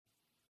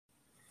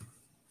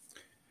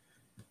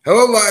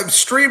Hello, live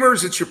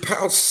streamers. It's your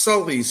pal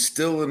Sully,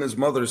 still in his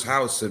mother's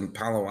house in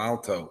Palo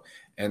Alto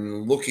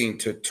and looking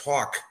to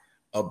talk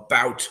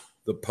about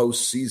the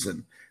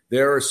postseason.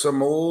 There are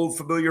some old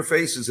familiar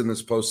faces in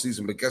this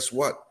postseason, but guess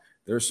what?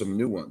 There are some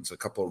new ones, a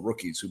couple of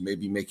rookies who may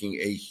be making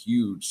a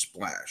huge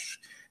splash.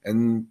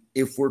 And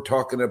if we're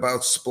talking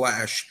about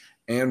splash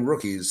and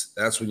rookies,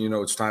 that's when you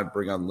know it's time to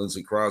bring on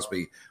Lindsey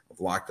Crosby of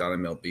Locked On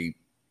MLB.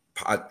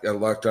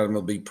 Locked On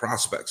MLB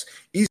prospects.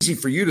 Easy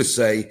for you to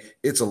say.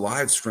 It's a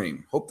live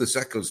stream. Hope this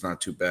echo's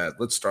not too bad.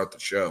 Let's start the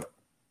show.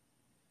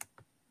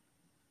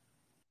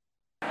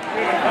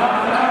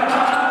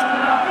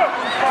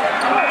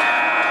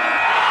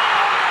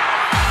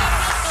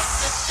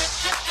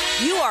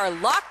 You are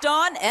Locked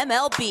On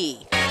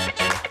MLB,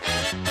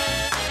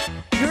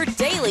 your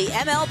daily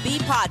MLB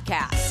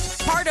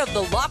podcast. Part of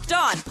the Locked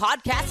On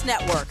Podcast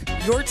Network,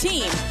 your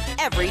team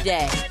every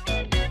day.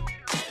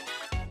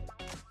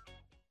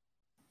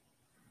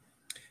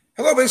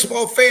 Hello,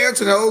 baseball fans,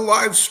 and hello,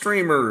 live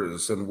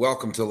streamers, and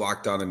welcome to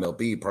Locked On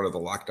MLB, part of the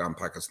Locked On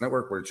Podcast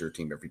Network, where it's your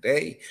team every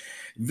day.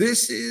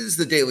 This is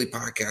the daily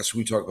podcast.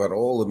 We talk about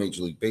all of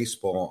Major League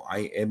Baseball.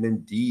 I am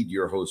indeed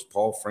your host,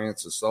 Paul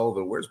Francis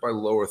Sullivan. Where's my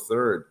lower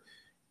third?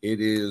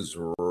 It is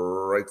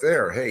right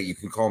there. Hey, you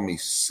can call me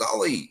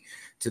Sully.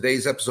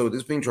 Today's episode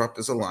is being dropped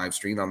as a live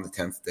stream on the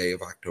 10th day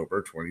of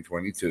October,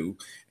 2022,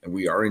 and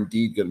we are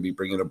indeed going to be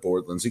bringing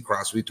aboard Lindsey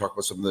Crosby to talk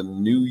about some of the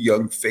new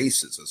young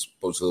faces, as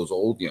opposed to those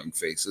old young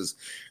faces,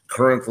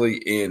 currently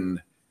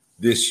in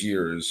this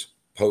year's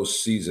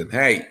postseason.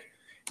 Hey,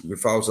 you can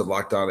follow us at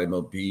Locked On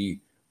MLB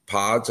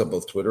Pods on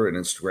both Twitter and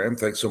Instagram.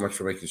 Thanks so much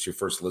for making us your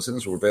first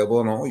listens. We're available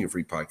on all your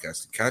free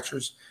podcasting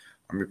catchers.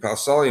 I'm your pal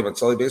Sully. I'm at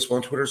Sully Baseball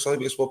on Twitter, Sully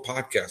Baseball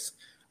Podcast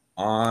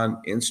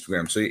on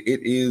Instagram. So it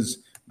is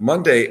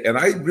Monday, and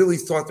I really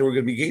thought there were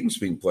going to be games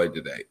being played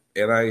today.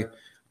 And I'm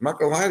not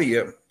going to lie to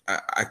you,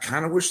 I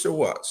kind of wish there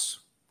was.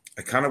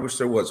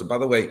 And by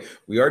the way,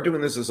 we are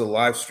doing this as a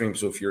live stream.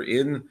 So if you're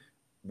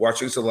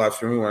watching this as a live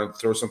stream, we want to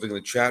throw something in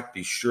the chat,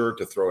 be sure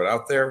to throw it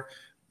out there.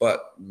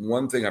 But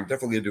one thing I'm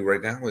definitely going to do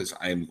right now is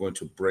I am going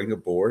to bring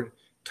aboard,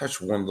 touch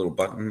one little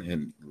button,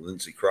 and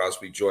Lindsey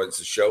Crosby joins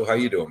the show. How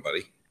you doing,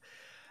 buddy?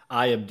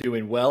 I am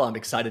doing well. I'm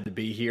excited to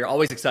be here.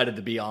 Always excited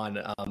to be on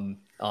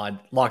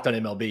Locked On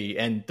MLB.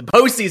 And the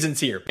postseason's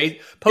here.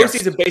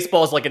 Postseason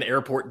baseball is like an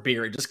airport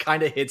beer. It just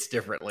kind of hits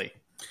differently.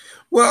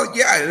 Well,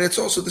 yeah, and it's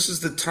also, this is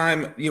the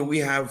time, we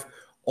have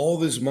all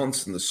these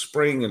months in the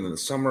spring and in the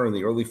summer and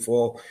the early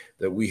fall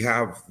that we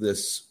have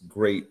this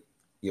great,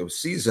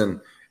 season,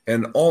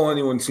 and all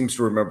anyone seems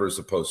to remember is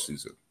the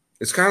postseason.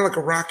 It's kind of like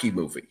a Rocky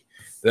movie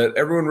that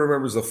everyone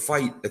remembers the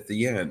fight at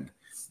the end,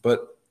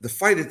 but the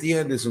fight at the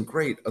end isn't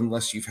great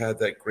unless you've had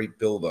that great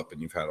buildup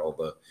and you've had all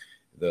the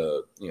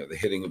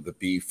hitting of the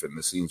beef and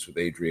the scenes with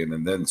Adrian,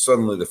 and then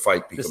suddenly the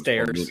fight becomes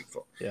more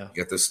meaningful. Yeah, you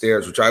get the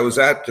stairs, which I was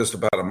at just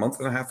about a month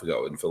and a half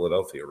ago in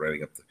Philadelphia,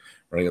 running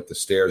up the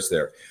stairs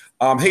there.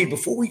 Hey,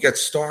 before we get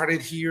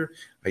started here,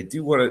 I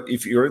do want to,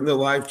 if you're in the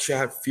live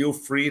chat, feel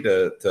free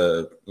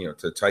to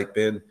type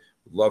in.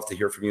 Love to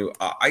hear from you.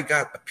 I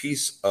got a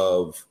piece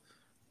of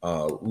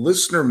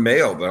listener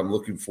mail that I'm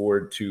looking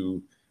forward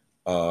to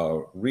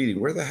reading.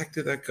 Where the heck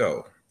did that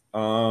go?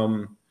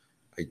 I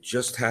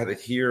just had it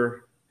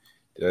here.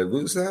 Did I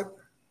lose that?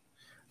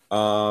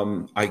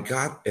 I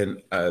got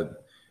an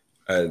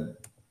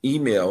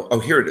email. Oh,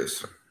 here it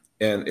is.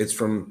 And it's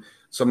from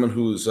someone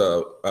whose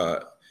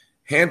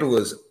handle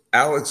is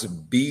Alex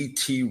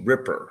B.T.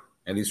 Ripper.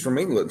 And he's from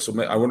England. So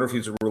I wonder if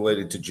he's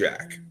related to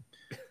Jack.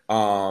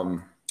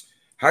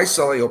 Hi,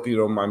 Sully. Hope you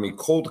don't mind me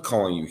cold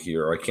calling you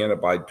here. I can't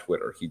abide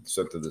Twitter. He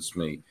sent this to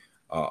me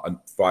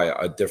via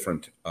a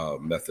different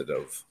method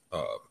of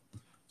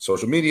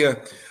social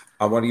media.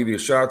 I want to give you a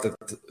shout out.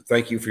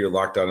 Thank you for your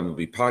Locked On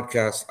MLB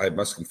podcast. I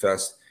must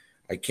confess,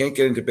 I can't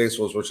get into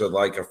baseball as much as I'd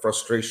like. A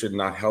frustration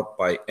not helped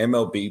by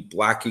MLB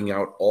blacking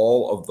out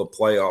all of the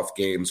playoff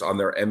games on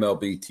their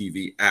MLB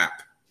TV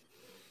app.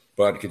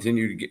 But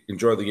continue to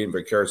enjoy the game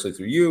vicariously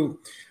through you.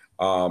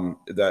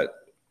 That's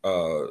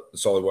all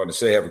I want to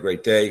say. Have a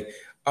great day.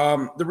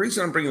 The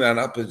reason I'm bringing that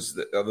up is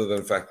that, other than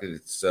the fact that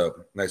it's a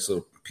nice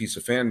little piece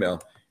of fan mail,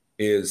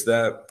 is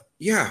that,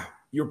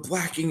 you're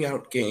blacking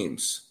out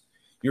games.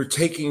 You're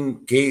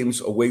taking games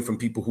away from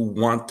people who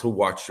want to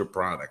watch your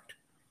product.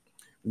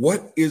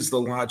 What is the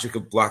logic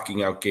of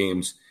blacking out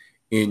games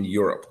in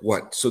Europe?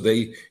 What? So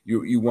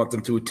you want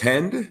them to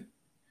attend?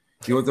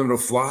 You want them to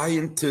fly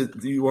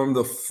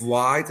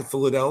to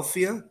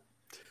Philadelphia?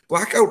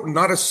 Blackout,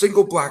 not a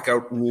single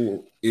blackout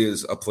rule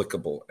is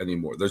applicable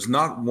anymore. There's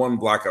not one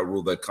blackout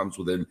rule that comes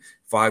within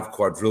 5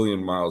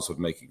 quadrillion miles of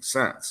making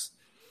sense.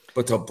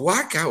 But to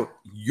black out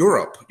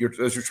Europe,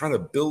 as you're trying to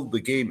build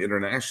the game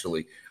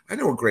internationally, I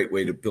know a great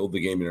way to build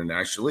the game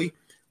internationally.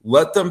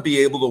 Let them be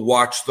able to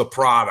watch the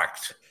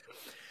product.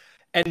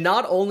 And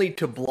not only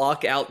to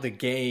block out the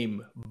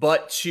game,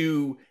 but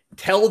to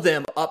tell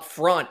them up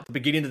front at the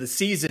beginning of the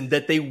season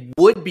that they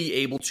would be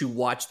able to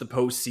watch the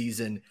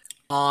postseason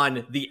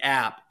on the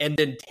app, and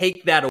then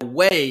take that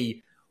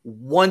away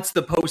once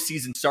the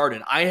postseason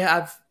started. I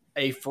have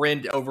a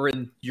friend over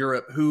in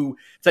Europe who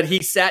said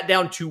he sat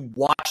down to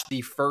watch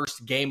the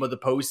first game of the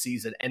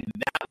postseason, and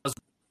that was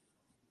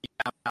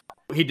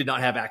he did not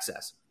have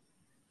access.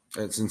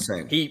 It's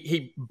insane.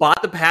 He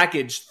bought the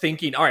package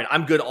thinking, all right,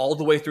 I'm good all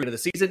the way through to the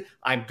season.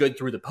 I'm good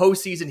through the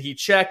postseason. He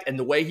checked, and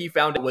the way he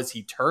found it was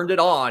he turned it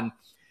on,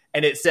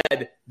 and it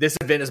said, this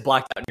event is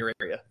blacked out in your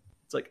area.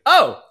 It's like,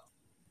 oh,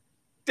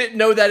 didn't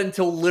know that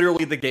until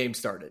literally the game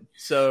started.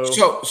 So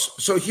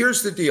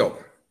here's the deal.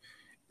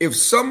 If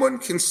someone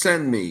can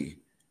send me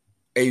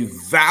a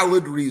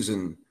valid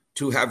reason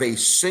to have a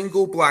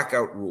single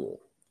blackout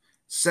rule,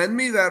 send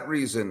me that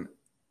reason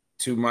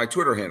to my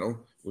Twitter handle,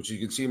 which you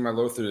can see in my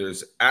lower third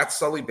is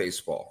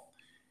 @SullyBaseball.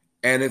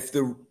 And if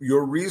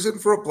your reason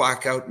for a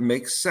blackout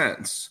makes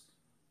sense,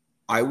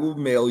 I will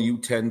mail you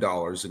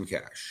 $10 in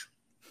cash.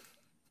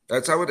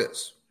 That's how it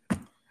is.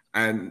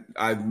 And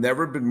I've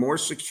never been more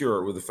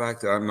secure with the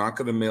fact that I'm not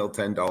going to mail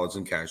 $10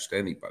 in cash to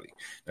anybody.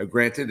 Now,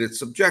 granted, it's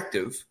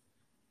subjective,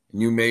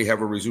 and you may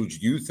have a reason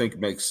you think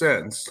makes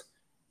sense.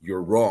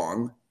 You're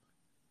wrong,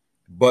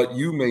 but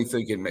you may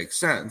think it makes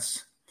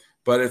sense.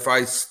 But if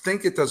I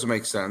think it doesn't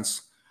make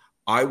sense,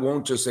 I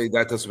won't just say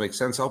that doesn't make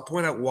sense. I'll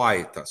point out why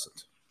it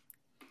doesn't.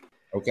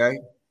 Okay?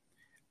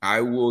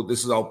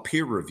 I'll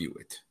peer review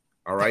it.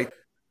 All right?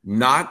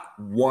 Not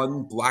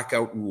one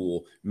blackout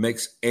rule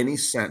makes any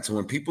sense. And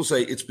when people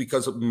say it's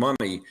because of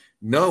money,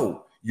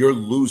 no, you're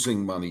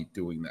losing money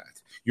doing that.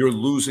 You're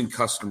losing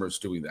customers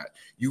doing that.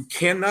 You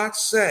cannot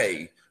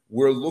say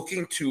we're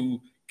looking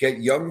to get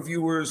young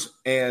viewers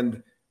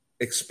and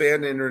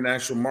expand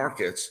international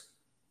markets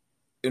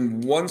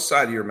in one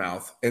side of your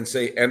mouth and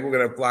say, and we're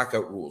going to have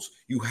blackout rules.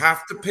 You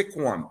have to pick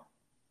one.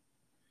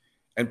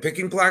 And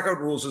picking blackout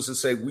rules is to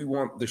say we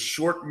want the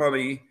short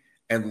money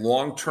and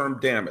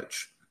long-term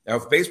damage. Now,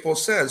 if baseball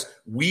says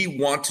we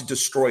want to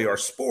destroy our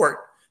sport,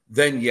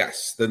 then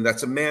yes, then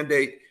that's a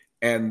mandate,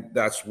 and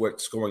that's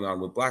what's going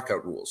on with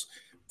blackout rules.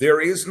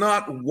 There is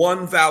not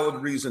one valid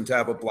reason to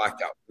have a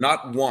blackout.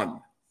 Not one.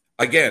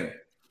 Again,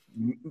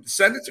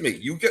 send it to me.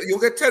 You'll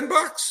get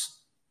 $10.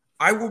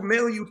 I will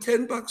mail you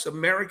 $10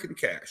 American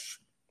cash.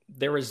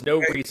 There is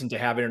no reason to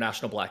have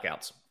international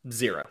blackouts.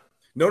 Zero.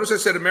 Notice I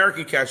said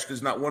American cash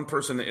because not one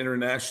person in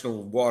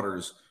international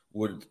waters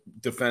would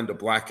defend a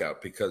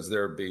blackout because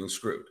they're being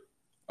screwed.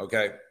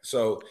 Okay?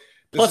 So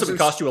plus it would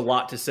cost you a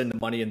lot to send the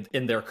money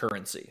in their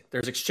currency.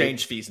 There's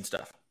exchange fees and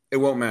stuff. It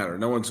won't matter.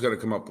 No one's going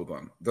to come up with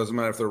one. Doesn't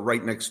matter if they're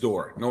right next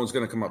door. No one's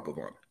going to come up with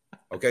one.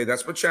 Okay,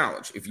 that's my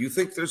challenge. If you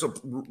think there's a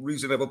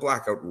reason to have a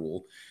blackout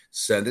rule,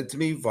 send it to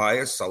me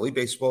via Sully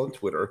Baseball on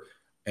Twitter.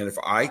 And if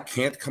I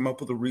can't come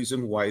up with a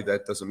reason why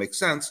that doesn't make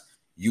sense,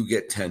 you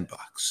get $10.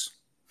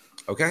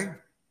 Okay?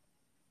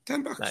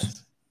 $10.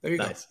 Nice. There you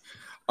go.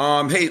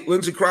 Hey,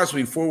 Lindsey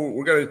Crosby, before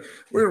we're gonna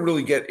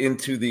really get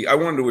into I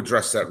wanted to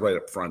address that right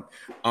up front.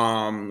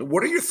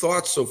 What are your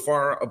thoughts so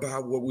far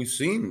about what we've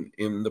seen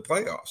in the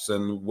playoffs,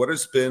 and what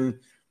has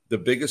been the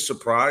biggest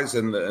surprise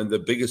and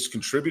the biggest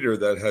contributor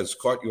that has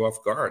caught you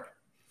off guard?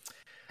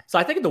 So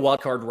I think in the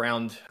wild card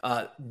round,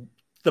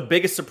 the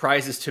biggest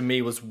surprises to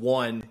me was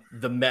one,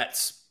 the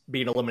Mets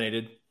being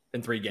eliminated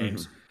in 3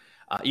 games.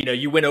 Mm-hmm.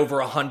 You went over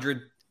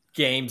 100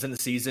 games in the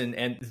season,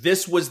 and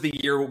this was the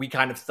year where we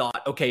kind of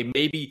thought, okay,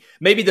 maybe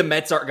the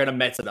Mets aren't going to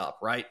Mets it up,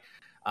 right?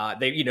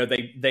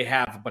 They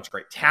have a bunch of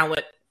great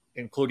talent,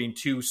 including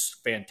 2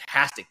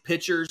 fantastic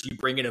pitchers. You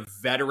bring in a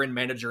veteran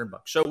manager in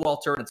Buck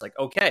Showalter, and it's like,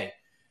 okay,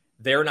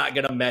 they're not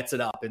going to Mets it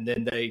up. And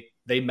then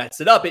they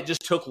Mets it up. It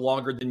just took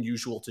longer than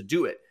usual to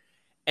do it.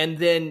 And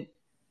then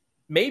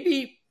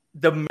maybe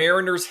the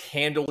Mariners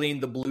handling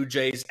the Blue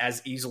Jays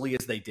as easily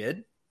as they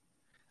did.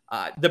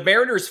 The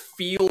Mariners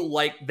feel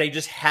like they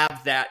just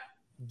have that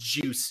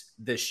juice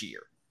this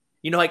year.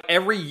 Like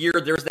every year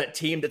there's that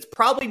team that's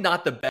probably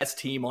not the best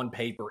team on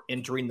paper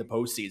entering the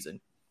postseason.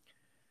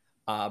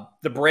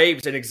 The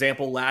Braves, an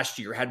example, last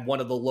year had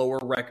one of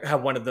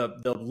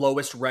the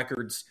lowest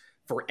records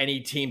for any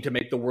team to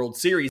make the World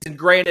Series. And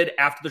granted,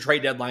 after the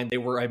trade deadline, they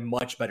were a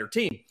much better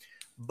team.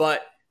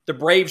 But the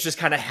Braves just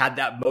kind of had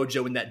that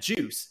mojo and that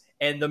juice.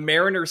 And the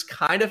Mariners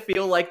kind of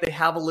feel like they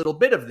have a little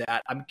bit of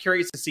that. I'm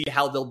curious to see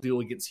how they'll do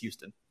against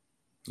Houston.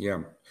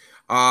 Yeah.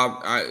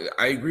 I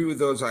agree with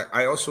those.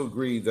 I also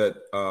agree that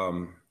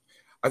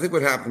I think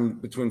what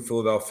happened between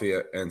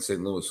Philadelphia and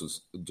St. Louis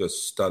was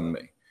just stunned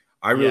me.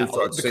 I really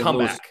thought the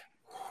comeback.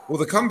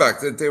 The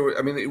comeback that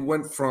it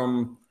went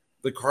from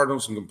the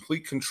Cardinals in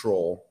complete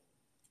control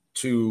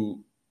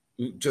to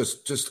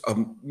just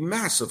a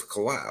massive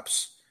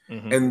collapse.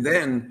 Mm-hmm. And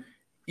then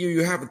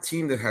you have a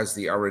team that has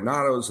the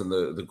Arenados and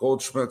the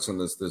Goldschmidts and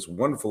this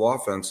wonderful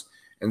offense,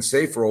 and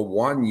say for a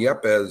Juan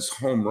Yepes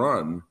home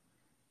run,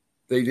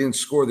 they didn't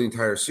score the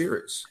entire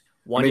series.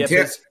 Juan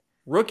Yepes,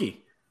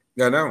 rookie.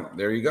 Yeah, no,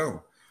 there you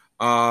go.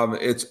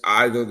 It's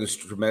either this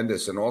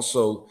tremendous, and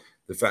also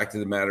the fact of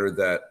the matter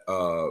that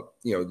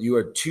you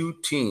had 2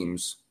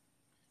 teams,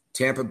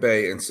 Tampa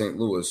Bay and St.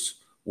 Louis,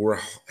 were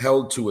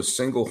held to a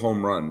single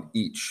home run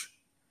each.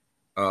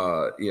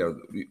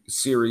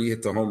 Siri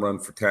hit the home run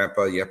for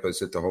Tampa. Yepes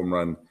hit the home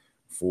run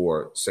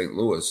for St.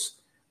 Louis.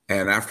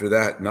 and after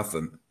that,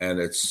 nothing. And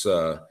it's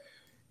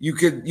you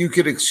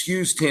could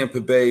excuse Tampa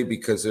Bay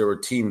because they were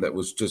a team that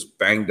was just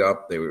banged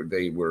up. They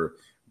were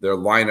their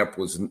lineup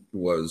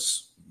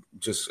was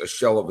just a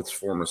shell of its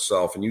former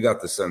self, and you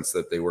got the sense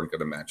that they weren't going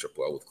to match up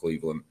well with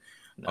Cleveland.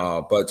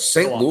 No. But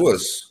St.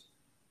 Louis,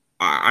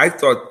 I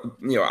thought,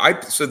 I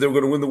said they were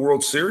going to win the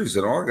World Series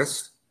in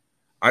August.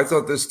 I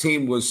thought this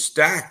team was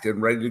stacked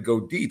and ready to go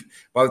deep.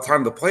 By the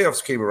time the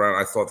playoffs came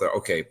around, I thought that,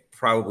 okay,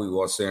 probably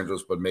Los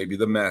Angeles, but maybe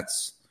the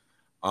Mets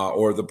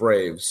or the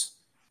Braves.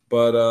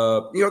 But,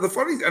 the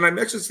funny, and I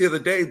mentioned this the other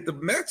day, the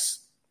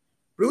Mets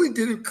really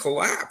didn't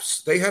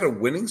collapse. They had a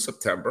winning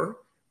September.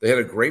 They had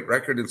a great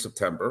record in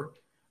September.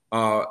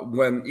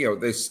 When,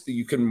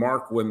 you can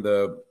mark when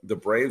the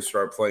Braves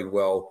start playing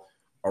well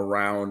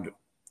around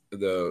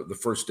the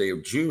first day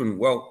of June.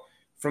 Well,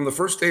 from the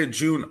first day of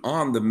June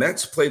on, the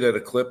Mets played at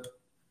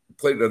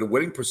a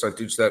winning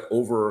percentage that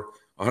over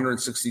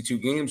 162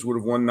 games would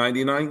have won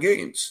 99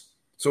 games.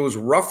 So it was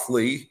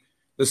roughly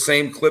the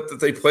same clip that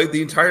they played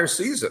the entire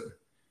season.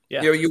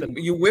 Yeah,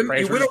 you win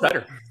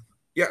better.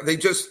 Yeah, they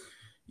just,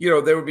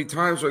 there would be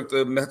times like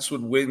the Mets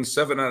would win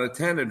 7 out of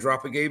 10 and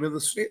drop a game in the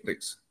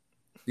standings.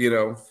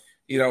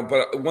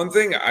 But one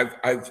thing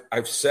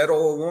I've said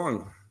all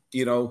along,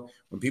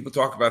 when people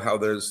talk about how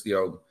there's,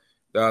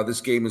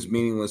 this game is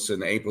meaningless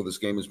in April, this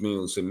game is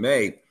meaningless in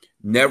May,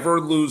 never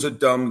lose a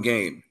dumb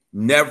game.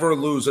 Never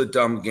lose a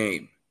dumb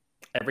game.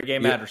 Every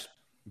game matters.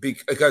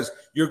 Because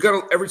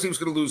every team's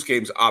going to lose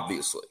games,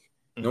 obviously.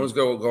 Mm-hmm. No one's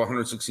going to go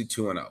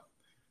 162-0.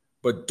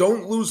 But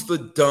don't lose the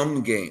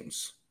dumb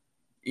games,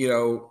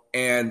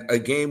 and a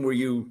game where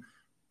you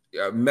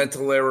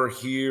mental error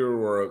here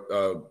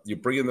or you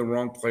bring in the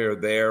wrong player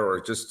there or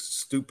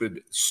just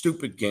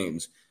stupid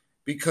games.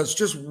 Because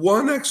just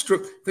one extra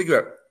 – think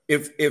about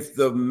it. If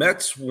the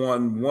Mets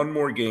won one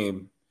more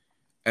game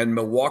and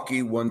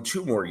Milwaukee won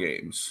 2 more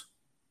games,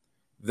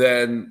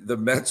 then the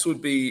Mets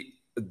would be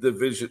the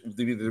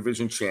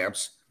division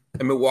champs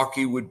and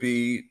Milwaukee would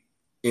be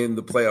in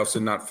the playoffs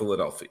and not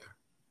Philadelphia.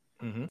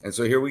 Mm-hmm. And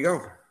so here we go.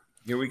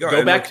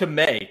 Go back to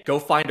May. Go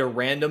find a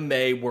random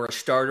May where a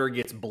starter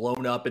gets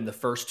blown up in the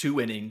first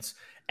 2 innings.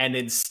 And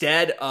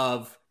instead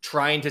of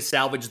trying to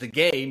salvage the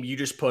game, you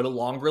just put a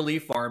long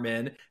relief arm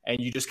in and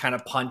you just kind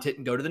of punt it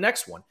and go to the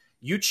next one.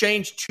 You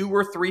change 2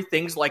 or 3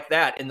 things like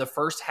that in the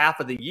first half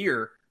of the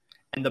year,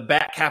 and the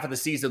back half of the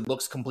season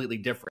looks completely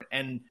different.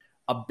 And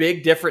a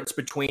big difference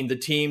between the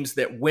teams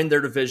that win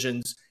their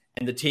divisions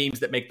and the teams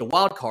that make the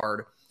wild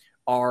card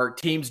are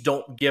teams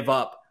don't give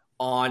up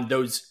on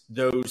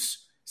those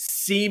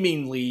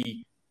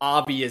seemingly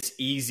obvious,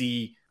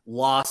 easy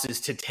losses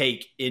to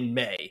take in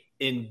May,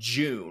 in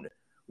June,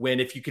 when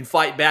if you can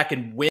fight back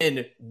and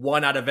win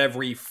 1 out of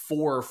every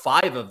 4 or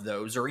 5 of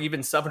those, or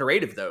even 7 or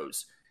 8 of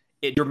those,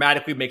 it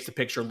dramatically makes the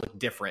picture look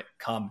different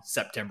come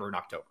September and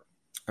October.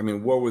 I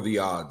mean, what were the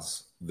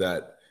odds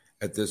that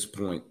at this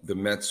point the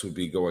Mets would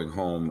be going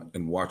home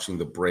and watching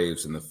the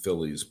Braves and the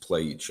Phillies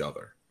play each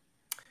other?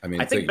 I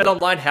mean, I think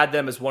BetOnline had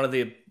them as one of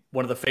the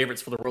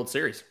favorites for the World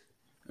Series.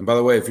 And by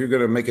the way, if you're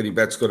going to make any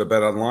bets, go to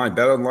BetOnline.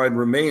 BetOnline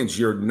remains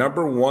your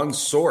number one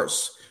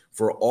source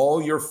for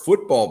all your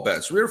football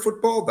bets. Real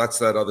football, that's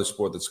that other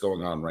sport that's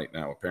going on right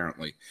now,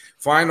 apparently.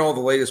 Find all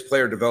the latest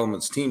player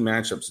developments, team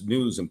matchups,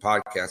 news, and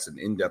podcasts, and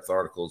in-depth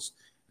articles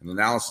and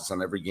analysis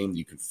on every game that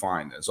you can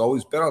find. As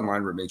always,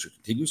 BetOnline remains your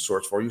continued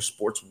source for all your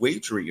sports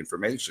wagering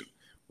information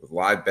with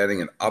live betting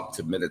and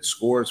up-to-minute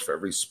scores for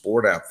every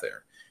sport out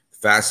there. The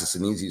fastest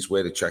and easiest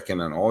way to check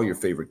in on all your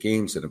favorite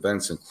games and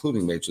events,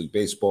 including Major League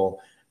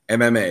Baseball,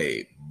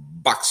 MMA,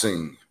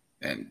 boxing,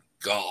 and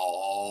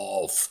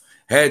golf.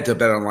 Head to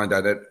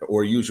betonline.net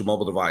or use your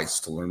mobile device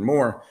to learn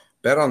more.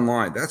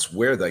 BetOnline, that's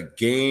where the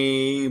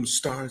game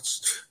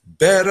starts.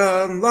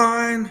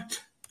 BetOnline,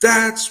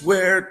 that's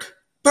where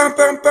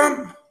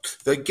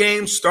the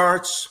game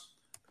starts.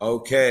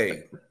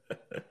 Okay.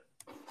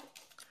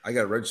 I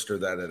got to register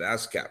that at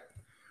ASCAP.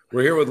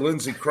 We're here with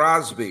Lindsey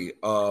Crosby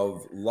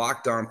of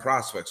Locked On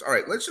Prospects. All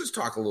right, let's just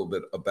talk a little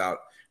bit about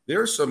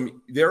there are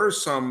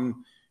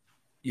some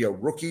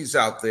rookies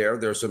out there.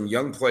 There are some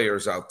young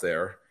players out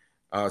there.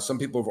 Some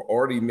people have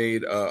already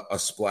made a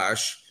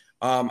splash.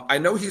 I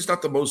know he's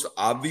not the most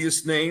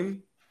obvious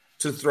name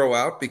to throw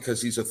out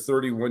because he's a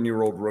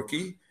 31-year-old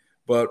rookie,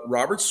 but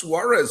Robert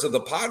Suarez of the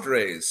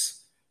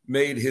Padres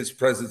made his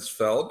presence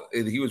felt,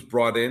 and he was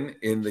brought in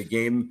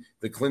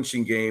the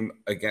clinching game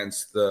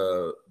against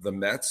the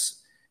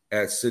Mets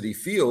at Citi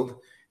Field.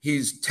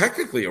 He's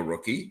technically a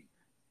rookie,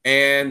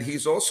 and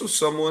he's also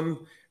someone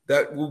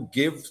that will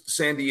give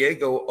San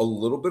Diego a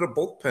little bit of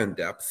bullpen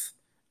depth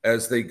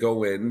as they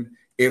go in.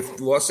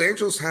 If Los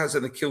Angeles has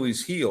an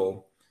Achilles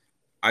heel,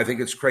 I think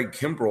it's Craig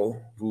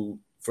Kimbrell, who,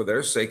 for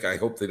their sake, I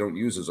hope they don't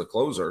use as a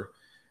closer.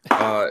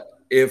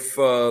 If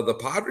the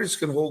Padres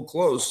can hold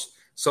close,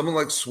 someone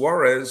like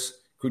Suarez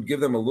could give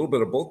them a little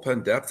bit of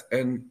bullpen depth,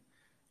 and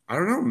I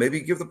don't know,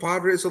 maybe give the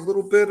Padres a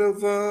little bit of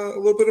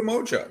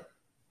mojo.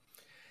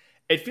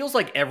 It feels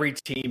like every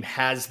team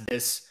has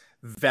this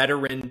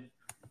veteran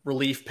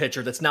relief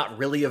pitcher that's not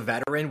really a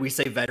veteran. We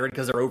say veteran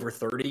because they're over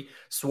 30.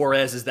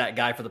 Suarez is that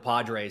guy for the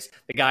Padres,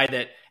 the guy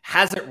that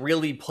hasn't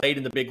really played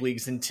in the big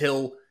leagues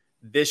until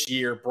this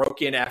year,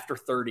 broke in after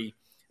 30,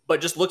 but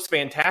just looks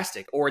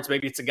fantastic. Or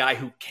maybe it's a guy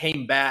who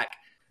came back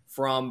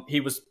he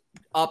was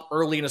up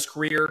early in his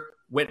career,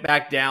 went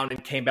back down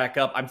and came back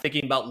up. I'm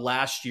thinking about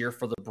last year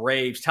for the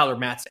Braves, Tyler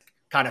Matzik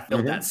kind of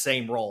filled that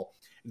same role.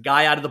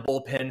 Guy out of the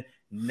bullpen,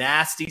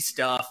 nasty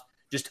stuff,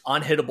 just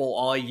unhittable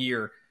all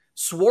year.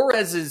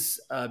 Suarez's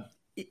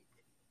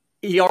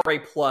ERA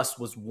plus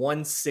was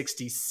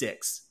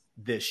 166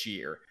 this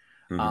year.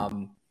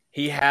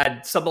 He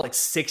had something like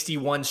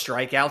 61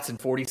 strikeouts in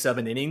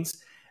 47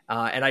 innings.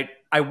 And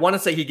I want to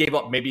say he gave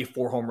up maybe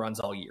 4 home runs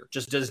all year.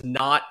 Just does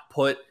not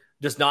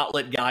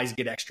let guys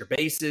get extra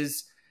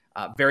bases,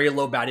 very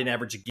low batting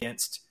average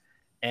against,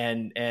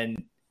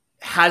 and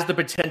has the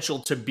potential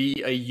to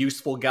be a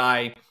useful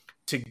guy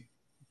to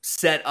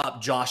set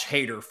up Josh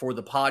Hader for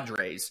the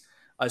Padres,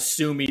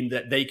 assuming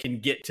that they can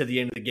get to the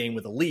end of the game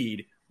with a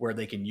lead where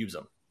they can use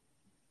them.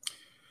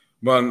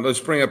 Well, let's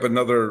bring up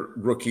another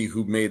rookie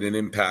who made an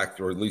impact,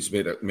 or at least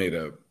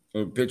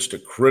pitched a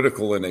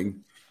critical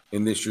inning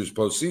in this year's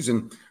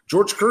postseason.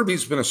 George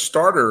Kirby's been a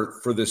starter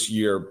for this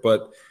year,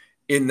 but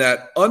in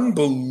that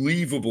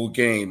unbelievable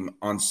game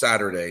on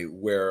Saturday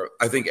where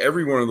I think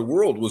everyone in the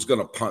world was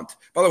going to punt.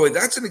 By the way,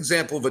 that's an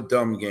example of a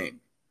dumb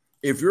game.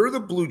 If you're the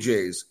Blue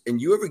Jays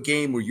and you have a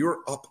game where you're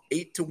up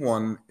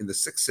 8-1 in the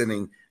 6th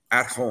inning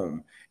at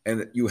home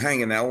and you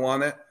hang an L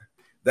on it,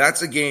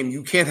 that's a game.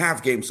 You can't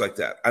have games like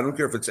that. I don't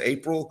care if it's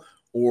April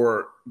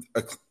or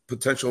a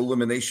potential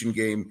elimination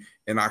game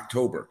in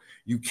October.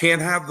 You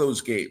can't have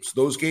those games.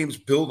 Those games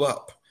build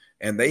up,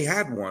 and they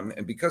had one.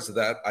 And because of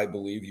that, I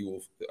believe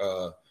you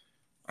will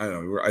I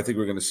don't know. I think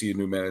we're going to see a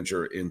new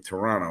manager in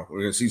Toronto. We're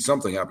going to see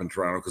something happen in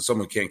Toronto because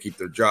someone can't keep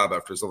their job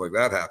after something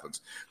like that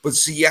happens. But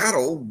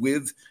Seattle,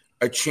 with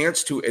a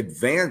chance to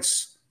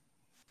advance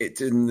it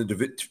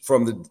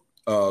from the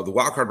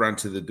wild card round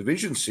to the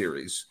division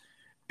series,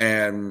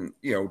 and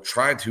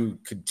try to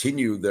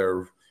continue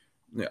their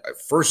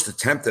first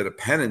attempt at a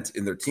pennant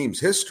in their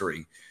team's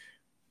history,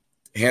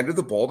 handed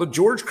the ball to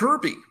George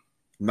Kirby,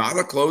 not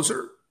a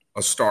closer,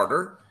 a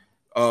starter.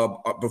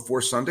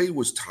 Before Sunday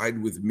was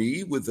tied with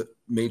me with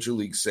major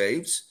league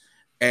saves.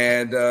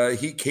 And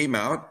he came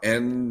out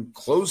and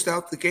closed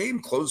out the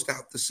game, closed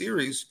out the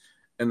series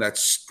in that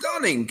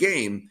stunning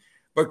game.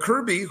 But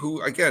Kirby,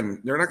 who, again,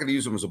 they're not going to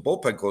use him as a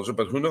bullpen closer,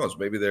 but who knows?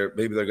 Maybe they're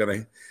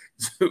going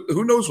to –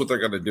 who knows what they're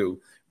going to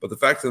do? But the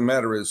fact of the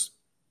matter is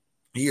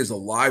he is a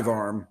live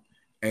arm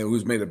and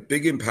who's made a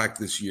big impact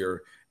this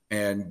year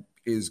and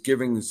is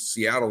giving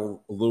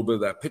Seattle a little bit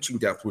of that pitching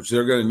depth, which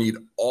they're going to need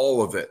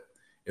all of it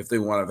if they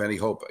want to have any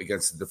hope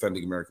against the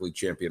defending American League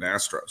champion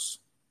Astros.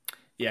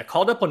 Yeah,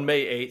 called up on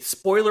May 8th.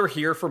 Spoiler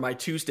here for my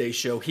Tuesday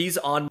show. He's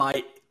on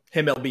my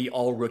MLB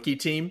all-rookie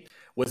team,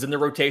 was in the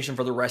rotation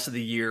for the rest of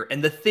the year.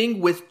 And the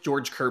thing with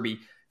George Kirby,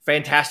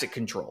 fantastic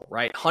control,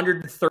 right?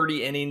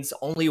 130 innings,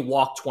 only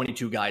walked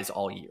 22 guys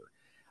all year.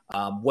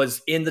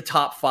 Was in the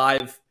top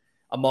 5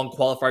 among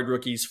qualified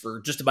rookies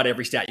for just about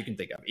every stat you can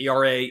think of.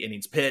 ERA,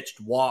 innings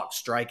pitched,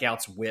 walks,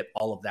 strikeouts, whip,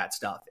 all of that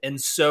stuff. And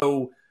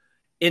so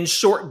in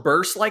short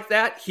bursts like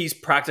that, he's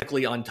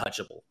practically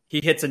untouchable. He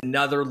hits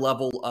another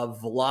level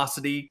of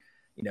velocity.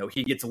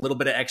 He gets a little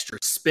bit of extra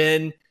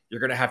spin.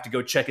 You're going to have to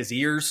go check his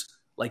ears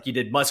like you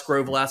did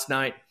Musgrove last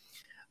night.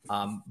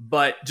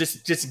 But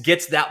just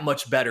gets that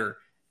much better.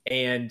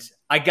 And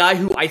a guy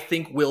who I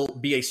think will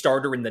be a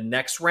starter in the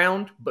next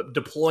round, but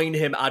deploying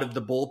him out of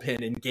the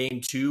bullpen in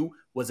game 2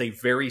 was a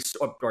very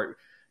smart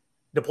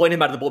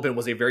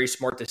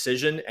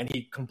decision, and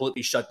he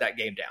completely shut that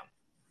game down.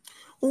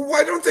 Well,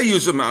 why don't they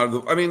use him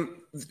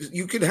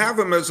you could have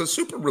him as a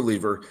super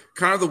reliever,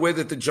 kind of the way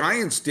that the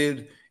Giants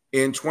did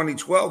in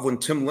 2012 when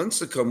Tim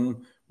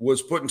Lincecum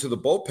was put into the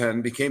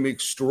bullpen, became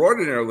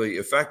extraordinarily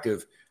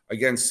effective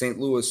against St.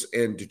 Louis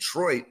and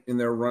Detroit in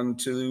their run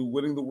to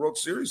winning the World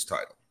Series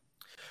title.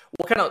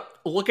 Well, kind of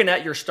looking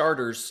at your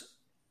starters,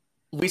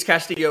 Luis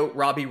Castillo,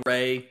 Robbie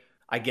Ray,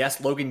 I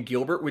guess Logan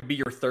Gilbert would be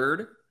your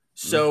third.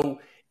 So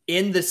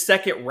in the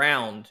second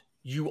round,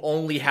 you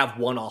only have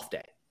one off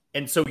day.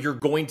 And so you're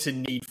going to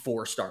need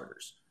 4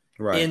 starters.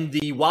 Right. In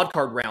the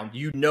wildcard round,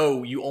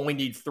 you only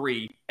need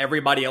 3.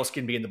 Everybody else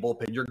can be in the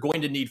bullpen. You're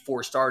going to need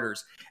 4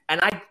 starters.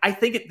 And I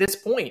think at this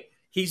point,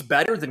 he's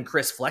better than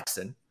Chris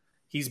Flexen.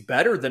 He's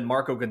better than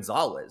Marco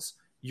Gonzalez.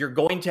 You're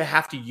going to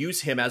have to use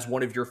him as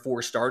one of your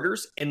 4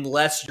 starters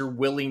unless you're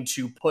willing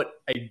to put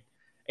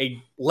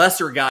a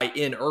lesser guy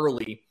in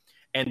early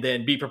and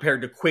then be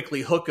prepared to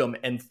quickly hook him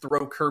and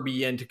throw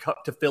Kirby in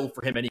to fill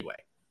for him anyway.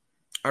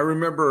 I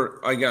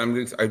remember,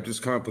 again, I've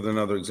just come up with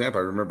another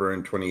example. I remember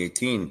in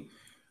 2018,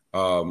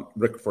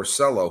 Rick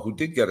Porcello, who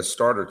did get a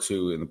start or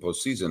 2 in the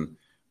postseason,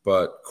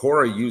 but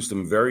Cora used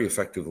him very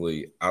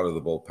effectively out of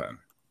the bullpen.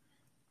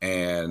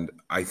 And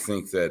I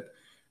think that,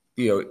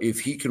 if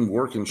he can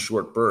work in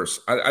short bursts,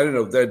 I don't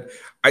know, that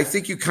I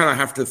think you kind of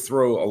have to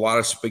throw a lot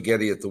of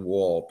spaghetti at the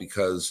wall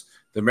because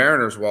the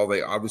Mariners, while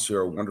they obviously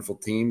are a wonderful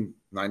team,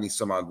 90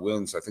 some odd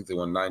wins, I think they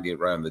won 98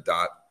 right on the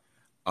dot.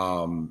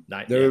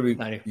 They're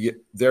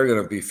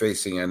going to be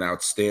facing an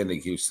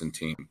outstanding Houston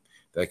team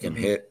that can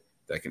hit,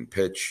 that can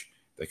pitch,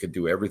 that can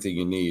do everything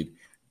you need.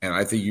 And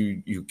I think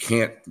you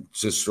can't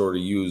just sort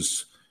of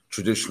use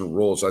traditional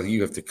roles. I think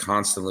you have to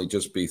constantly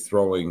just be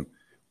throwing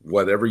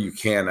whatever you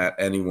can at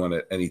anyone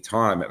at any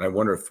time. And I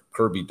wonder if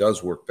Kirby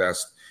does work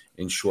best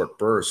in short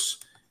bursts.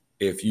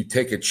 If you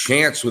take a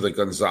chance with a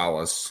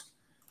Gonzalez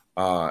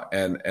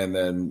and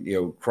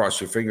then, cross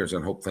your fingers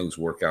and hope things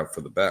work out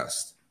for the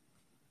best.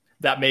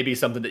 That may be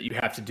something that you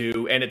have to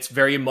do. And it's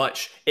very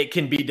much, it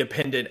can be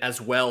dependent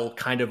as well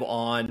kind of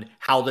on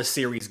how the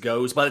series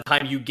goes. By the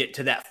time you get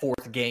to that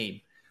fourth game,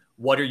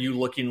 what are you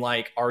looking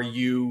like? Are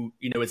you,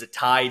 is it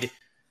tied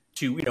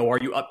to, are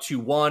you up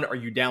 2-1? Are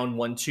you down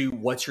 1-2?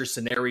 What's your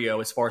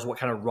scenario as far as what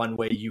kind of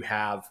runway you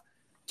have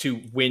to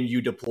when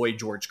you deploy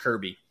George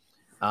Kirby?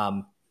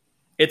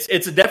 It's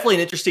definitely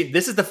an interesting,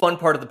 this is the fun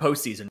part of the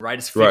postseason, right?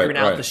 It's figuring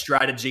out the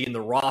strategy and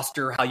the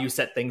roster, how you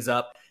set things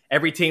up.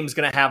 Every team's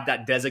going to have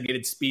that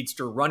designated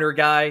speedster runner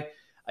guy.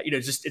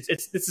 This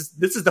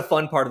is the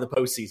fun part of the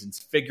postseason. It's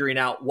figuring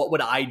out what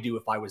would I do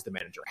if I was the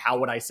manager? How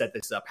would I set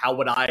this up? How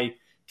would I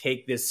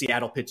take this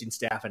Seattle pitching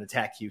staff and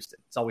attack Houston?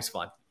 It's always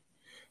fun.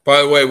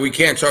 By the way, we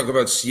can't talk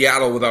about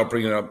Seattle without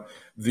bringing up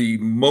the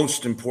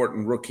most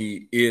important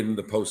rookie in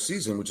the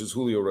postseason, which is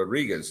Julio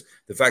Rodriguez.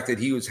 The fact that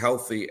he was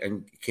healthy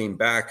and came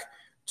back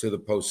to the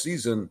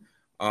postseason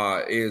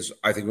is,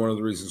 I think, one of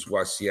the reasons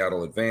why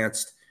Seattle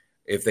advanced.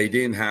 If they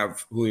didn't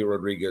have Julio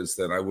Rodriguez,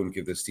 then I wouldn't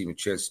give this team a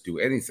chance to do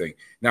anything.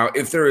 Now,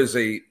 if there is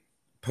a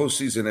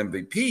postseason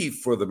MVP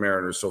for the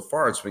Mariners so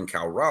far, it's been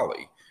Cal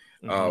Raleigh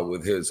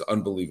with his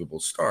unbelievable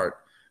start.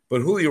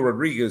 But Julio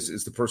Rodriguez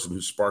is the person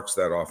who sparks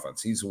that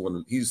offense. He's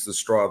the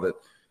straw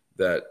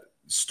that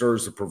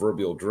stirs the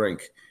proverbial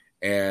drink.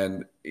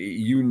 And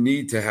you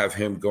need to have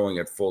him going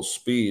at full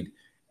speed.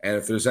 And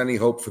if there's any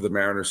hope for the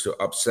Mariners to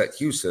upset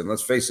Houston,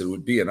 let's face it, it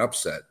would be an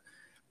upset.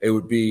 It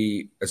would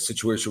be a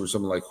situation where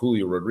someone like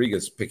Julio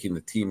Rodriguez picking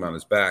the team on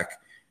his back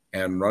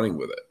and running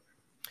with it.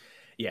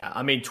 Yeah,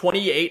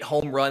 28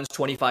 home runs,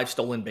 25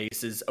 stolen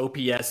bases,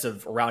 OPS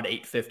of around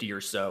 850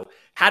 or so.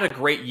 Had a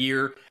great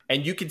year,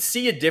 and you could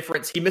see a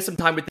difference. He missed some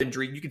time with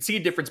injury. You could see a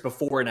difference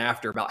before and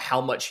after about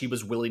how much he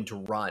was willing to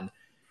run.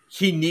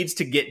 He needs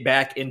to get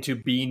back into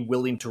being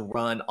willing to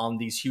run on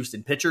these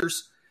Houston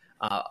pitchers.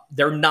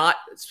 They're not,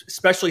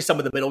 especially some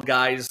of the middle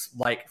guys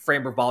like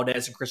Framber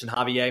Valdez and Christian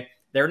Javier,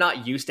 they're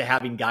not used to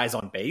having guys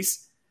on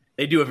base.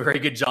 They do a very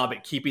good job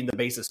at keeping the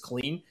bases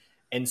clean.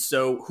 And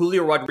so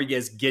Julio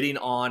Rodriguez getting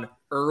on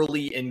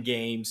early in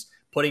games,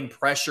 putting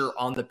pressure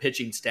on the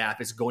pitching staff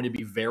is going to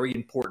be very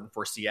important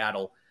for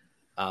Seattle.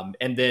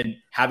 And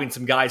then having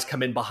some guys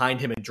come in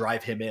behind him and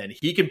drive him in.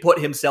 He can put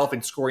himself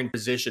in scoring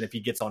position if he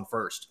gets on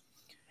first.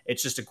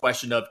 It's just a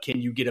question of,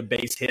 can you get a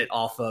base hit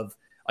off of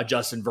a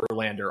Justin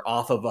Verlander,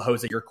 off of a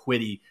Jose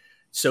Urquidy,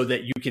 so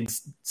that you can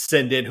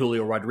send in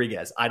Julio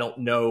Rodriguez? I don't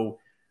know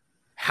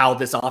how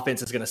this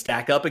offense is going to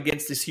stack up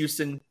against this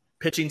Houston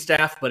pitching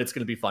staff, but it's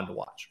going to be fun to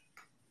watch.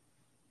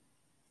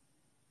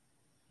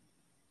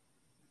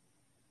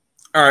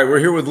 All right, we're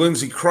here with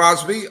Lindsey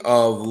Crosby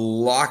of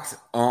Locked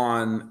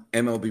On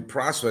MLB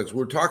Prospects.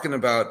 We're talking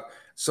about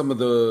some of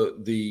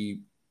the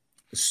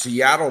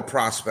Seattle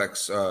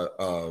prospects,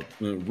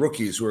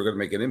 rookies who are going to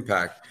make an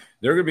impact.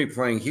 They're going to be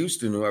playing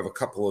Houston, who have a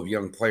couple of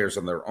young players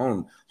on their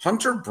own.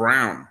 Hunter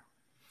Brown.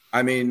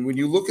 When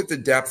you look at the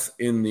depth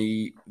in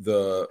the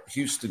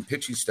Houston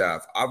pitching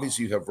staff,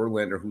 obviously you have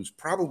Verlander, who's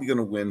probably going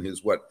to win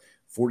his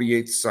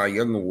 48th Cy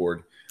Young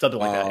Award. Something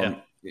like that, yeah.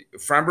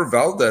 Framber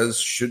Valdez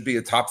should be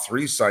a top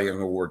 3 Cy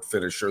Young Award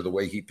finisher the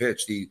way he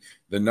pitched.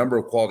 The number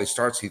of quality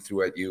starts he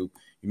threw at you.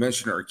 You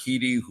mentioned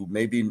Urquidy, who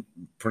may be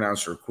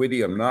pronounced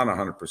Urquidy. I'm not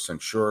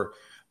 100% sure.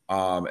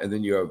 And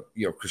then you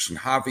have Christian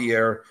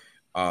Javier,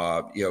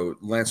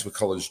 Lance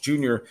McCullers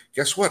Jr.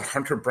 Guess what?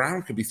 Hunter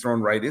Brown could be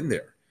thrown right in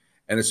there.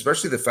 And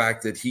especially the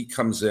fact that he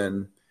comes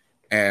in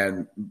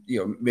and,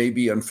 may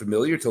be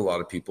unfamiliar to a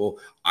lot of people.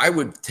 I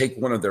would take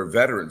one of their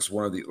veterans,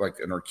 one of the, like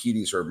an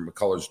Urquidy or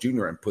McCullers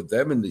Jr., and put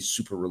them in the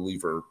super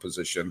reliever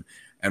position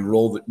and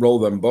roll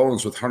them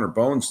bones with Hunter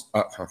Brown.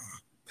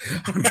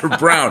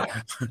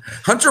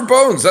 Hunter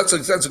Bones.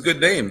 That's a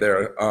good name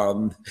there.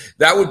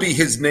 That would be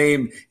his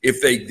name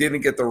if they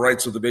didn't get the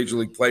rights with the Major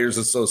League Players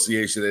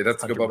Association. They'd have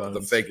to come up with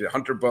the fake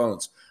Hunter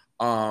Bones.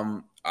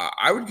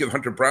 I would give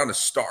Hunter Brown a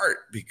start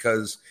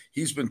because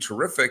he's been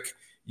terrific.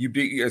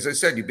 As I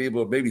said, you'd be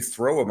able to maybe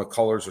throw a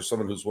McCullers or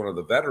someone who's one of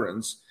the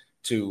veterans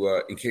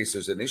to in case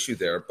there's an issue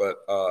there. But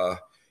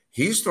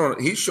he's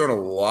shown a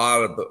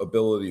lot of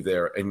ability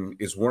there, and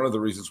is one of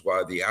the reasons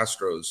why the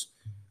Astros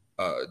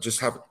just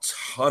have a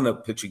ton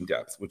of pitching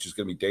depth, which is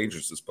going to be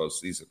dangerous this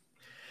postseason.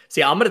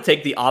 See, I'm going to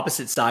take the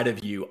opposite side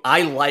of you.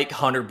 I like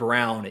Hunter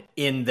Brown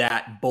in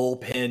that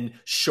bullpen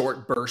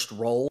short burst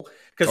role.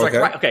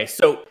 Because,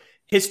 so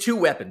his two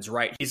weapons,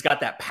 right? He's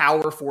got that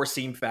power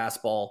 4-seam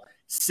fastball,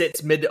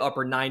 sits mid to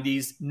upper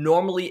 90s.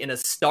 Normally in a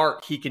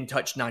start, he can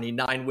touch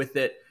 99 with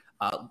it.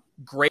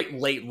 Great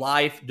late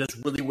life, does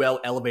really well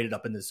elevated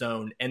up in the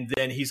zone. And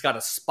then he's got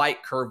a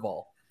spike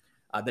curveball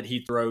that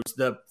he throws.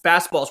 The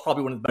fastball is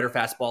probably one of the better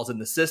fastballs in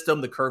the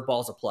system. The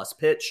curveball is a plus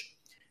pitch.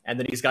 And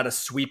then he's got a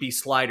sweepy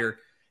slider.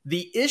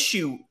 The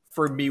issue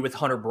for me with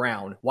Hunter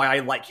Brown, why I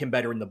like him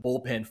better in the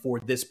bullpen for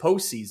this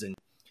postseason,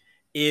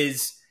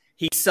 is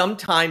he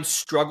sometimes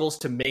struggles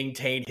to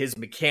maintain his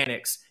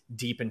mechanics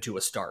deep into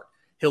a start.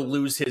 He'll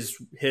lose his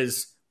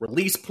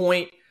release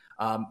point,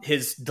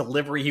 his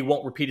delivery. He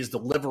won't repeat his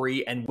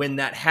delivery. And when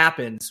that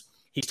happens,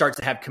 he starts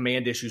to have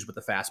command issues with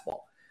the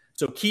fastball.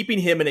 So keeping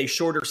him in a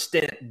shorter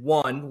stint,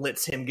 one,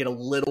 lets him get a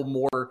little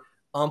more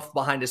umph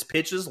behind his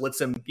pitches,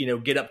 lets him,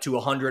 get up to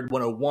 100,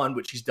 101,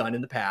 which he's done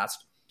in the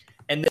past.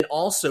 And then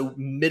also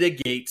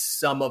mitigates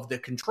some of the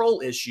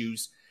control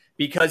issues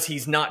because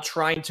he's not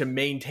trying to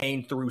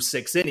maintain through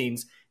 6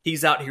 innings.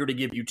 He's out here to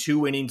give you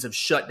 2 innings of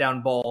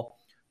shutdown ball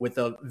with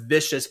a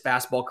vicious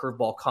fastball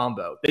curveball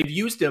combo. They've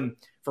used him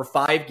for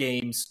 5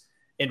 games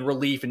in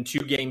relief and 2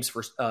 games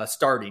for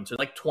starting. So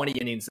like 20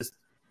 innings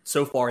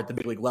so far at the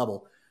big league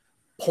level.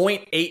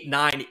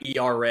 0.89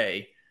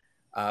 ERA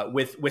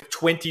with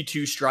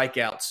 22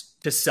 strikeouts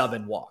to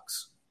 7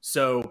 walks.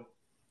 So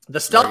the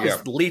stuff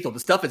is lethal.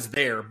 The stuff is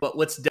there, but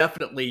let's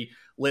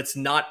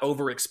not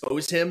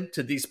overexpose him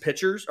to these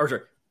pitchers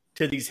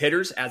to these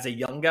hitters as a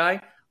young guy.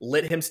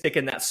 Let him stick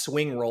in that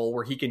swing role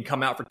where he can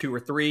come out for 2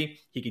 or 3.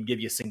 He can give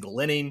you a single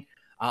inning,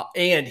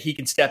 and he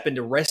can step in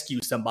to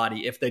rescue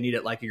somebody if they need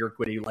it, like a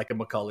Urquidy, like a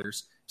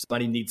McCullers. If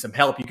somebody needs some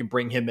help, you can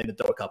bring him in and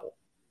throw a couple.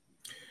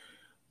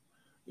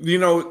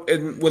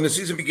 And when the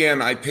season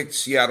began, I picked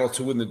Seattle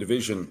to win the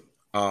division.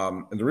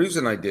 And the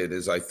reason I did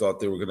is I thought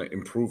they were going to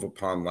improve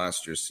upon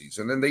last year's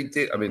season. And they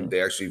did. I mean,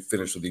 they actually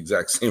finished with the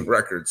exact same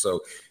record.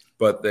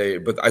 But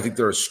I think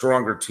they're a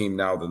stronger team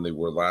now than they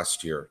were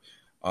last year.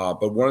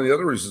 But one of the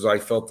other reasons I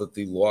felt that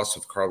the loss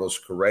of Carlos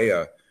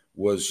Correa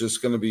was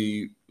just going to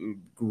be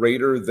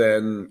greater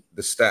than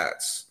the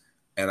stats.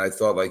 And I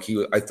thought he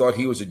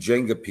was a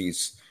Jenga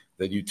piece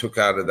that you took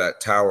out of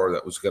that tower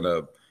that was going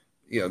to,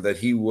 that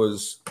he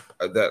was,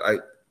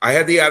 that I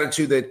had the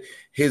attitude that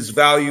his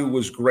value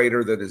was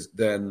greater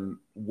than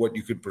what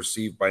you could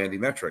perceive by any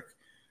metric.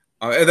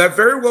 And that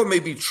very well may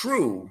be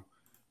true,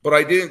 but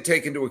I didn't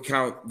take into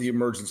account the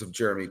emergence of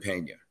Jeremy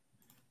Pena.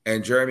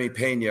 And Jeremy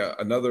Pena,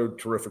 another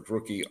terrific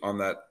rookie on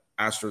that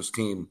Astros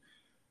team,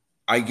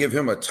 I give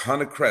him a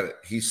ton of credit.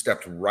 He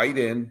stepped right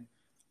in.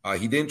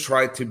 He didn't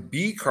try to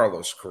be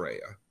Carlos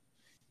Correa.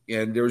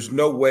 And there's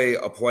no way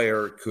a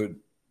player could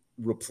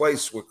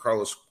replace what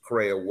Carlos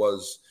Correa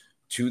was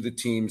to the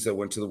teams that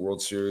went to the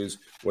World Series,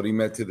 what he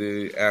meant to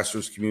the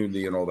Astros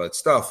community and all that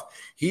stuff.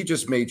 He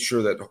just made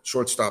sure that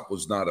shortstop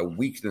was not a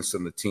weakness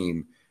in the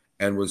team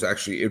and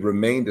it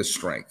remained a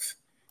strength.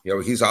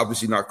 He's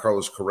obviously not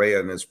Carlos Correa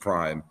in his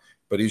prime,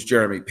 but he's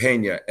Jeremy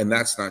Pena, and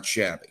that's not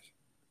shabby.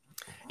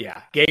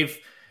 Yeah, gave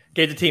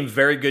the team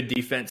very good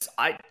defense.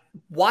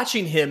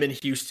 Watching him in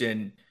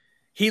Houston,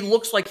 he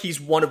looks like he's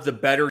one of the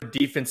better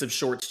defensive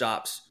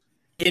shortstops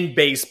in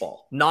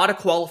baseball. Not a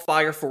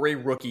qualifier for a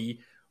rookie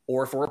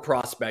or for a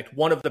prospect,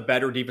 one of the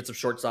better defensive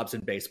shortstops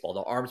in baseball.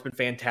 The arm's been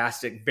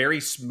fantastic, very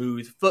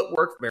smooth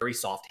footwork, very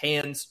soft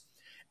hands.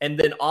 And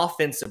then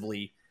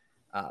offensively,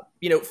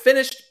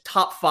 finished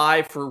top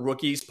 5 for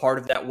rookies. Part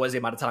of that was the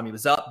amount of time he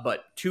was up,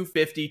 but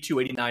 250,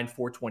 289,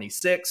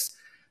 426,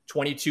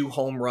 22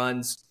 home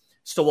runs,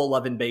 stole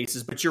 11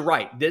 bases. But you're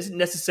right, doesn't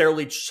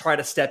necessarily try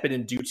to step in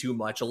and do too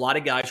much. A lot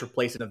of guys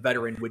replacing a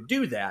veteran would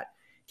do that.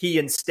 He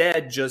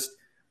instead just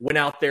went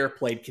out there,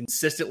 played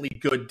consistently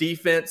good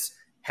defense,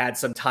 had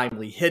some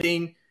timely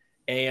hitting,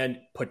 and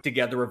put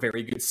together a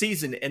very good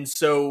season. And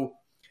so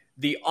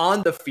the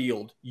on the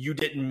field, you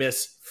didn't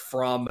miss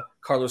from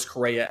Carlos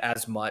Correa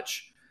as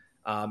much.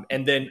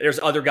 And then there's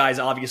other guys,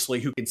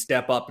 obviously, who can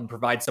step up and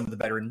provide some of the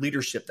veteran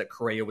leadership that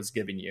Correa was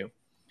giving you.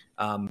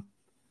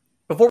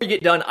 Before we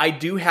get done, I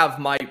do have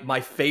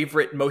my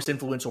favorite, most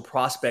influential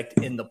prospect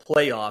in the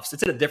playoffs.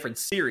 It's in a different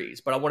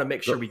series, but I want to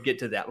make sure we get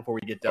to that before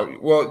we get done.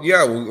 Well,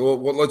 yeah. Well,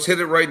 let's hit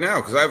it right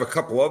now because I have a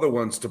couple other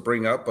ones to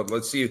bring up. But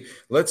let's see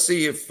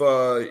if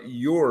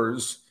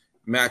yours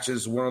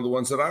matches one of the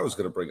ones that I was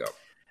going to bring up.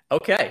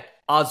 Okay,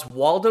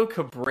 Oswaldo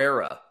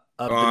Cabrera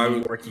of the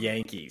New York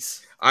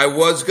Yankees. I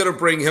was going to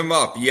bring him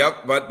up.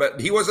 Yep, but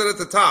he wasn't at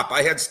the top.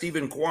 I had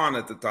Stephen Kwan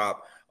at the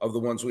top of the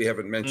ones we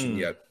haven't mentioned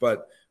yet.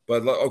 But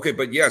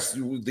yes,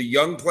 the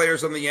young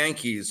players on the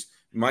Yankees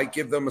might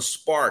give them a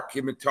spark.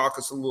 Talk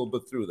us a little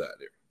bit through that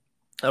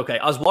here. Okay,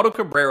 Oswaldo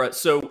Cabrera.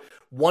 So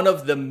one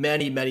of the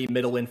many, many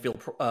middle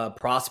infield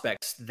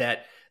prospects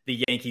that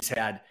the Yankees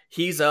had.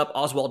 He's up.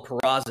 Oswald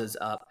Peraza's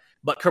up.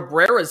 But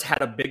Cabrera's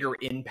had a bigger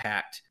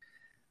impact.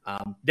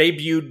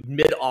 Debuted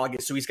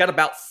mid-August, so he's got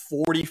about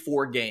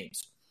 44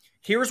 games.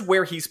 Here's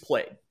where he's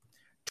played.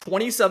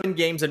 27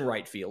 games in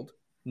right field,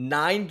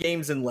 9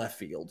 games in left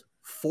field,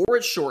 4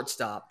 at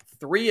shortstop,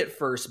 3 at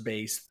first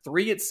base,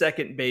 3 at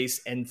second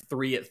base, and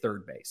 3 at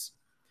third base.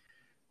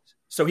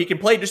 So he can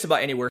play just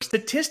about anywhere.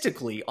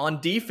 Statistically,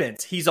 on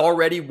defense, he's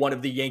already one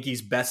of the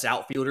Yankees' best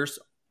outfielders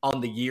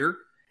on the year,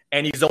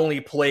 and he's only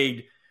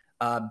played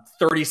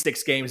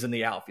 36 games in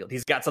the outfield.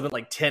 He's got something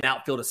like 10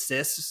 outfield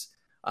assists.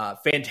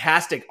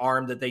 Fantastic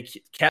arm that they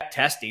kept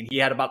testing. He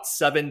had about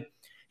 7.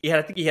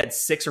 I think he had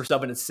 6 or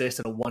 7 assists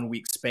in a 1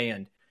 week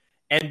span.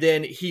 And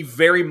then he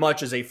very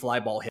much is a fly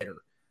ball hitter.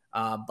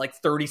 Like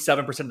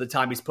 37% of the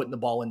time he's putting the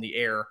ball in the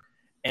air.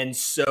 And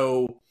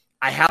so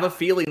I have a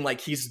feeling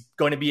like he's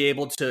going to be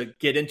able to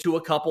get into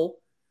a couple,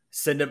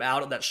 send him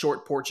out on that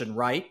short porch and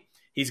right.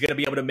 He's going to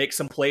be able to make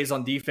some plays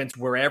on defense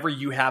wherever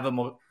you have him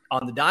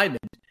on the diamond.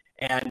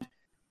 And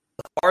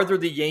the farther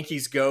the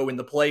Yankees go in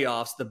the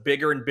playoffs, the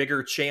bigger and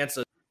bigger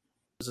chances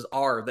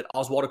are that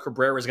Oswaldo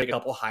Cabrera is going to get a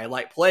couple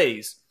highlight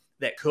plays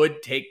that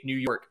could take New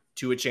York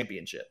to a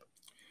championship.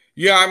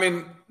 Yeah, I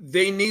mean,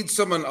 they need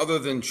someone other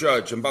than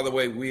Judge. And by the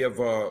way, we have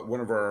one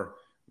of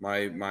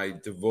my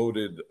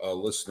devoted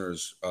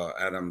listeners,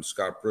 Adam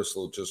Scott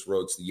Bristol, just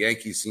wrote, the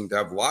Yankees seem to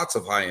have lots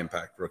of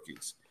high-impact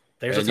rookies.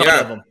 There's a ton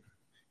of them.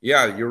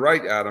 Yeah, you're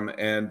right, Adam.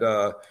 And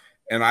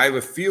I have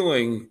a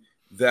feeling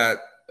that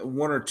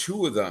one or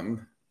two of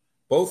them,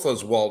 both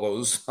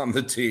Oswaldos on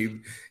the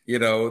team,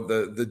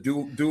 the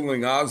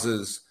dueling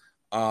Oz's,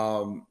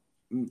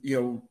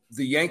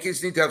 the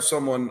Yankees need to have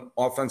someone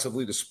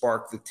offensively to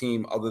spark the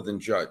team other than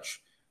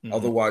Judge. Mm-hmm.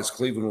 Otherwise,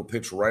 Cleveland will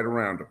pitch right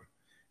around him.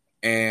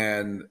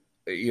 And,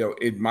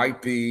 it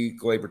might be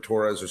Gleyber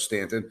Torres or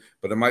Stanton,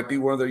 but it might be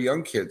one of their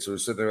young kids who are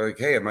sitting there like,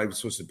 hey, am I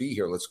supposed to be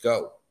here? Let's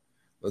go.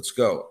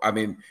 I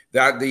mean,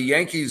 that the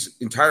Yankees'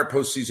 entire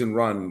postseason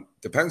run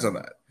depends on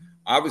that.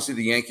 Obviously,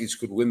 the Yankees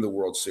could win the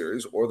World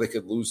Series or they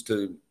could lose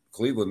to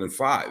Cleveland in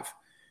 5,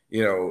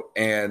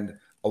 and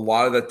a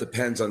lot of that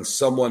depends on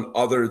someone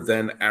other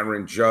than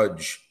Aaron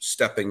Judge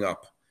stepping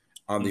up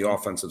on the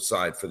offensive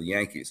side for the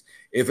Yankees.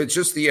 If it's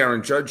just the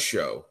Aaron Judge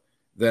show,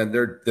 then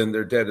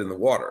they're dead in the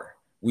water.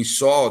 We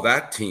saw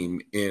that team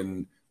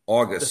in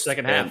August. The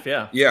second half,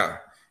 yeah. Yeah.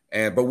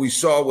 But we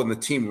saw when the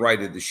team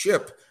righted the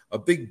ship, a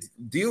big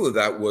deal of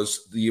that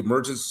was the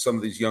emergence of some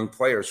of these young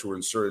players who were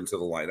inserted into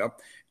the lineup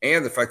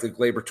and the fact that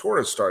Gleyber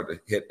Torres started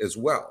to hit as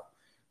well.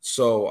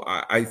 So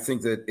I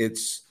think that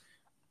it's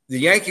the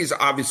Yankees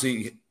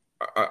obviously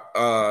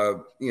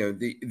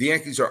the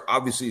Yankees are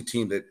obviously a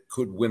team that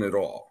could win it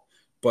all,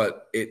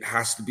 but it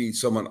has to be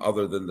someone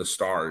other than the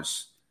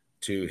Stars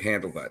to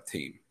handle that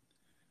team.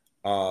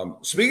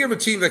 Speaking of a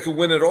team that could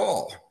win it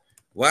all,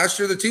 last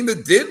year the team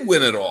that did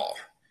win it all,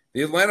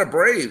 the Atlanta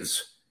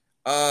Braves,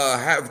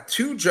 have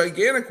 2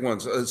 gigantic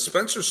ones.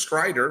 Spencer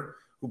Strider,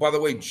 who, by the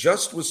way,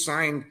 just was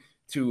signed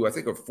to, I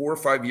think, a 4 or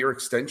 5 year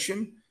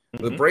extension.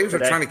 Mm-hmm. The Braves are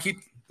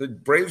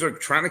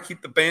trying to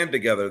keep the band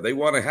together. They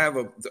want to have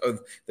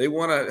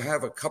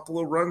a couple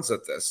of runs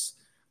at this.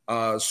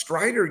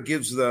 Strider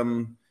gives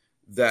them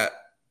that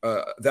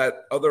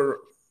other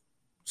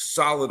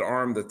solid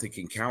arm that they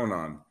can count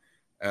on,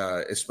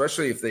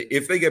 especially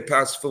if they get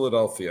past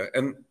Philadelphia.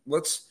 And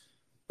let's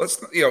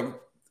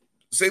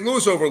St.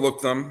 Louis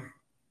overlooked them.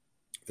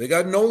 They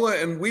got Nola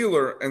and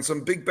Wheeler and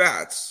some big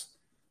bats.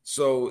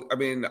 So, I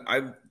mean,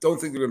 I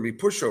don't think they're going to be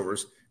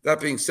pushovers.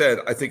 That being said,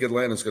 I think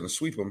Atlanta's going to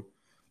sweep them.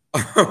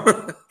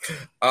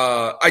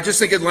 I just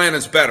think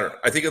Atlanta's better.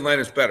 I think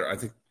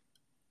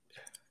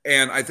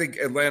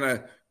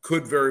Atlanta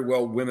could very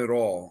well win it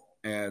all.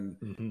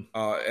 And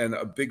and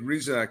a big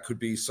reason that could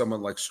be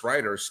someone like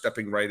Strider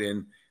stepping right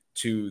in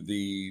to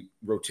the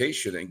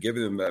rotation and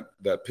giving them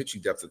that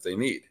pitching depth that they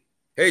need.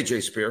 Hey,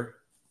 Jay Spear.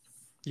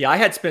 Yeah, I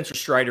had Spencer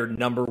Strider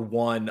number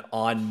 1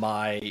 on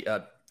my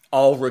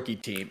all-rookie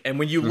team. And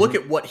when you look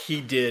at what he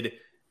did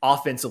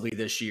offensively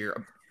this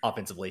year,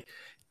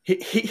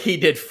 he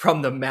did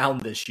from the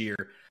mound this year,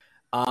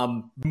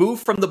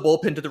 moved from the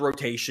bullpen to the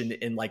rotation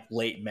in like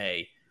late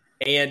May,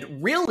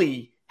 and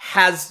really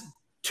has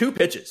 2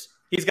 pitches.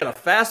 He's got a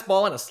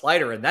fastball and a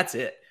slider, and that's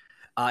it.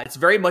 It's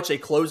very much a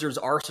closer's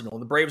arsenal.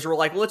 And the Braves were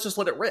like, well, let's just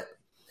let it rip.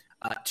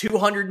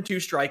 202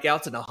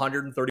 strikeouts in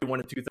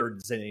 131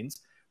 2/3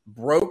 innings.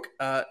 Broke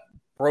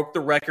the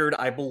record.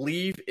 I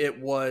believe it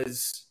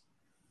was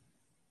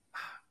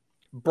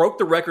broke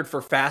the record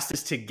for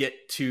fastest to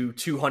get to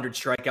 200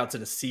 strikeouts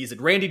in a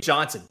season. Randy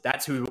Johnson,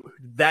 that's who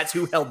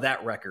held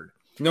that record.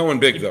 No one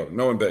big, though.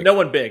 No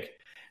one big.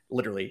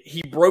 Literally.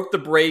 He broke the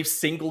Braves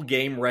single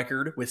game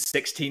record with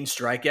 16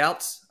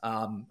 strikeouts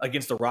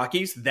against the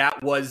Rockies.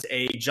 That was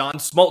a John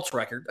Smoltz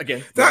record.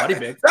 Again, nobody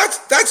big.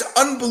 That's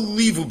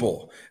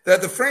unbelievable.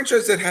 That the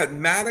franchise that had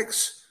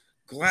Maddox,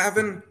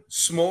 Glavine,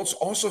 Smoltz,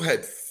 also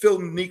had Phil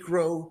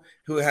Niekro,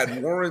 who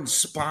had Warren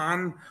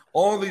Spahn,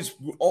 all these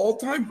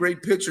all-time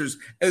great pitchers,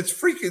 and it's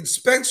freaking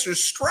Spencer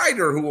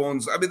Strider who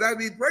owns. I mean,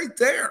 right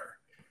there.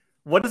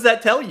 What does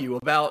that tell you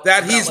about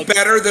that? He's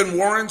better than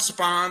Warren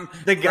Spahn,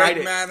 the guy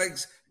Greg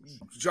Maddux,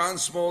 John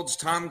Smoltz,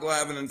 Tom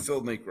Glavine, and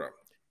Phil Niekro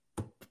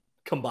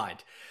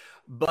combined.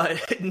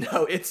 But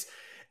no, it's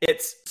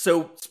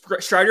so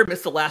Strider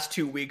missed the last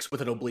 2 weeks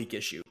with an oblique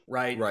issue,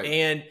 right?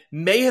 And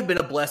may have been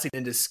a blessing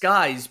in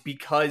disguise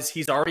because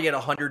he's already at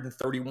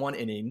 131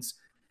 innings.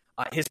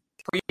 His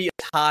previous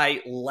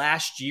high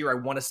last year, I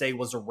want to say,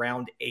 was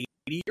around 80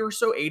 or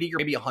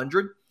maybe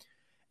 100.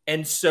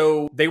 And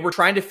so they were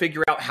trying to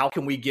figure out how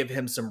can we give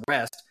him some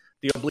rest.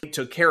 The oblique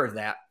took care of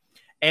that.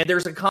 And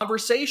there's a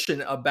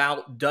conversation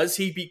about, does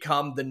he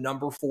become the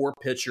number 4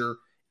 pitcher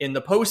in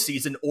the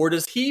postseason, or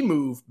does he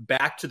move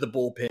back to the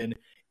bullpen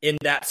in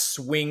that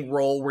swing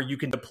role where you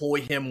can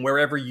deploy him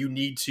wherever you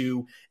need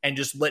to and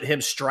just let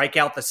him strike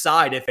out the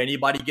side if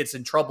anybody gets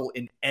in trouble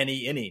in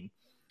any inning?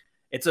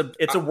 It's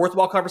a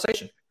worthwhile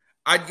conversation.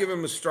 I'd give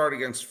him a start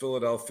against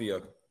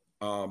Philadelphia,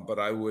 but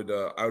I would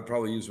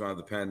probably use him out of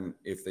the pen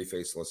if they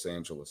face Los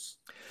Angeles.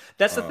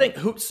 That's the thing.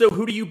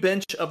 Who do you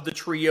bench of the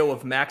trio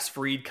of Max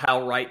Fried,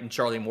 Kyle Wright, and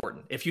Charlie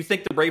Morton? If you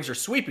think the Braves are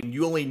sweeping,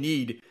 you only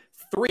need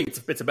 3. It's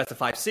a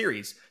best-of-5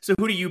 series. So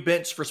who do you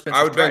bench for Spencer Strider?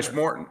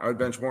 I would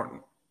bench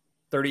Morton.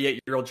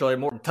 38-year-old Charlie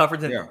Morton, tougher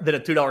than a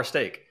 $2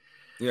 steak.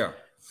 Yeah.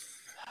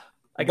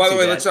 By the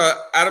way, let's.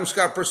 Adam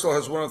Scott Bristol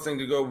has one other thing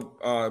to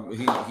go.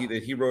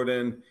 He wrote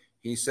in.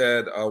 He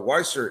said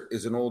Weiser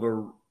is an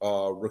older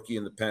rookie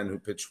in the pen who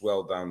pitched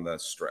well down that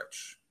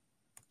stretch.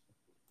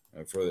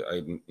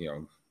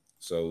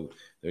 So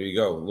there you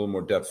go. A little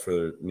more depth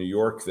for New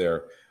York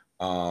there.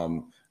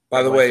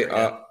 By the way,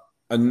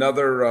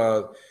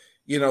 another.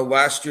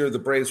 Last year the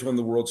Braves won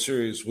the World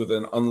Series with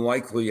an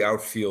unlikely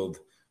outfield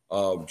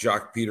of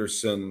Jock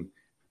Peterson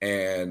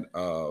and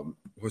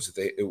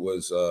It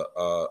was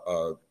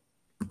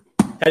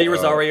Eddie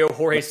Rosario,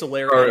 Jorge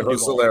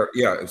Soler.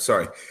 Yeah,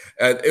 sorry.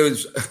 It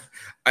was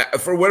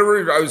for whatever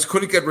reason,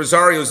 couldn't get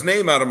Rosario's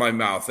name out of my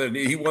mouth, and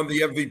he won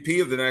the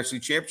MVP of the National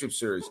League Championship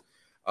Series.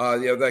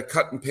 That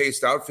cut and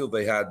paste outfield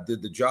they had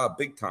did the job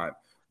big time.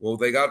 Well,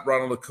 they got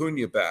Ronald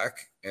Acuna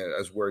back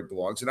as where he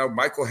belongs, and now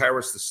Michael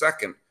Harris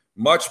II,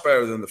 much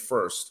better than the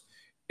first,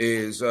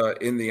 is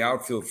in the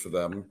outfield for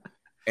them,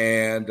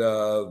 and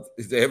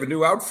they have a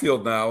new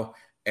outfield now,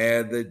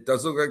 and it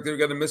doesn't look like they're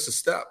going to miss a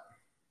step.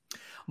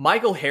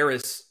 Michael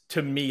Harris,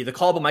 to me, the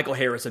call of Michael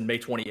Harris on May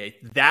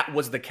 28th, that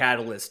was the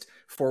catalyst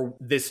for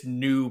this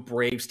new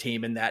Braves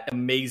team and that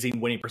amazing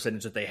winning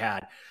percentage that they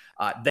had.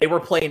 They were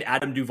playing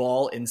Adam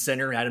Duvall in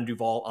center. Adam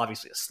Duvall,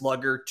 obviously a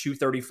slugger,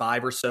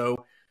 235 or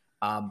so.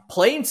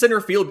 Playing center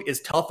field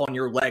is tough on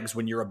your legs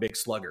when you're a big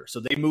slugger.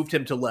 So they moved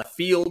him to left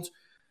field,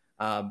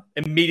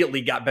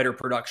 immediately got better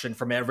production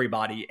from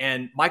everybody.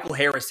 And Michael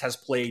Harris has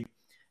played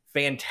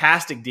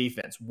fantastic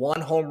defense,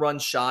 1 home run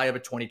shy of a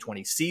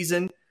 2020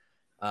 season.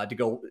 To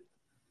go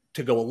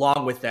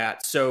along with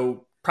that.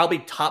 So probably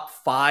top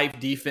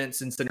 5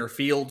 defense in center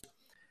field,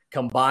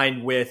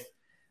 combined with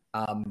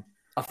a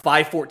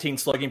 .514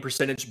 slugging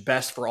percentage,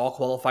 best for all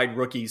qualified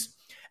rookies.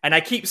 And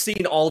I keep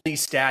seeing all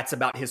these stats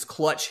about his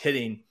clutch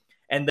hitting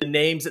and the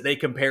names that they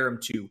compare him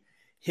to.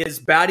 His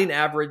batting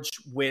average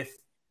with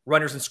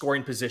runners in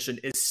scoring position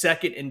is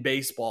 2nd in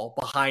baseball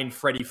behind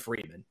Freddie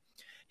Freeman.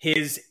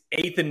 His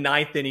 8th and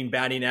 9th inning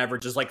batting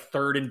average is like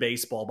 3rd in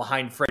baseball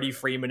behind Freddie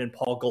Freeman and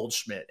Paul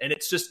Goldschmidt. And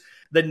it's just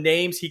the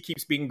names he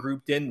keeps being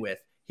grouped in with.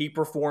 He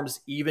performs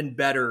even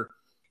better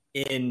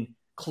in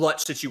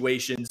clutch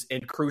situations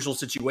and crucial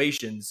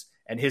situations.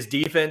 And his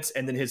defense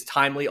and then his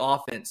timely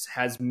offense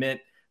has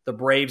meant the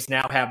Braves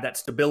now have that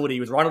stability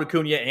with Ronald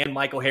Acuna and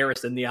Michael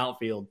Harris in the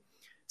outfield.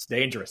 It's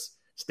dangerous.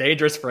 It's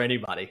dangerous for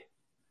anybody.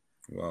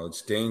 Well,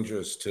 it's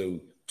dangerous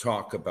to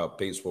talk about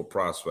baseball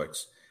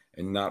prospects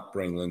and not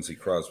bring Lindsey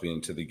Crosby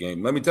into the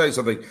game. Let me tell you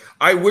something.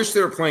 I wish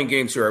they were playing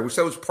games here. I wish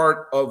that was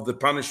part of the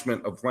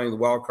punishment of playing the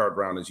wild card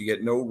round is you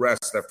get no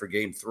rest after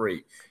game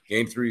 3.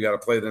 Game 3, you got to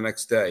play the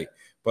next day.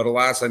 But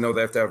alas, I know they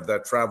have to have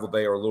that travel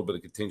day or a little bit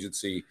of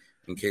contingency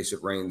in case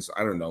it rains,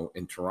 I don't know,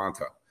 in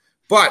Toronto.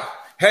 But,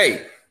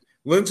 hey,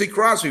 Lindsey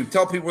Crosby,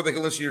 tell people where they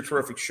can listen to your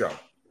terrific show.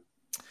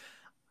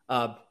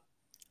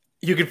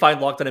 You can find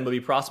Locked On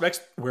MLB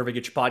Prospects wherever you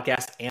get your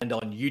podcast and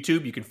on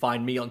YouTube. You can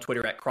find me on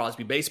Twitter at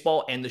Crosby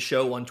Baseball and the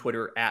show on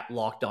Twitter at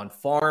Locked On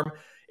Farm.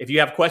 If you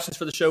have questions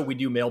for the show, we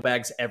do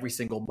mailbags every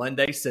single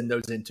Monday. Send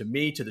those in to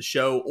me, to the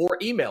show, or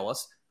email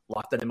us,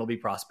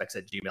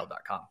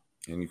 lockedonmlbprospects@gmail.com.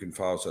 And you can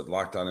follow us at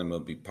Locked On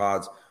MLB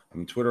Pods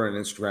on Twitter and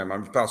Instagram.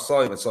 I'm pal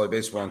Sully at Sully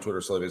Baseball on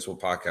Twitter, Sully Baseball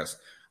Podcast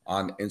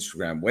on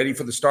Instagram. Waiting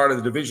for the start of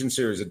the division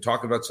series and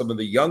talking about some of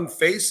the young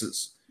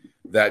faces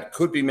that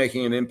could be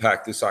making an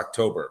impact this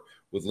October.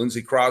 With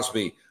Lindsey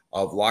Crosby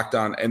of Locked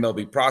On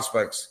MLB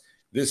Prospects.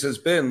 This has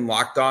been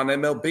Locked On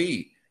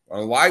MLB on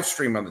a live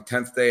stream on the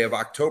 10th day of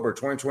October,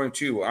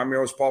 2022. I'm your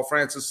host, Paul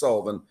Francis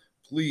Sullivan.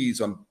 Please,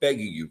 I'm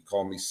begging you,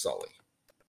 call me Sully.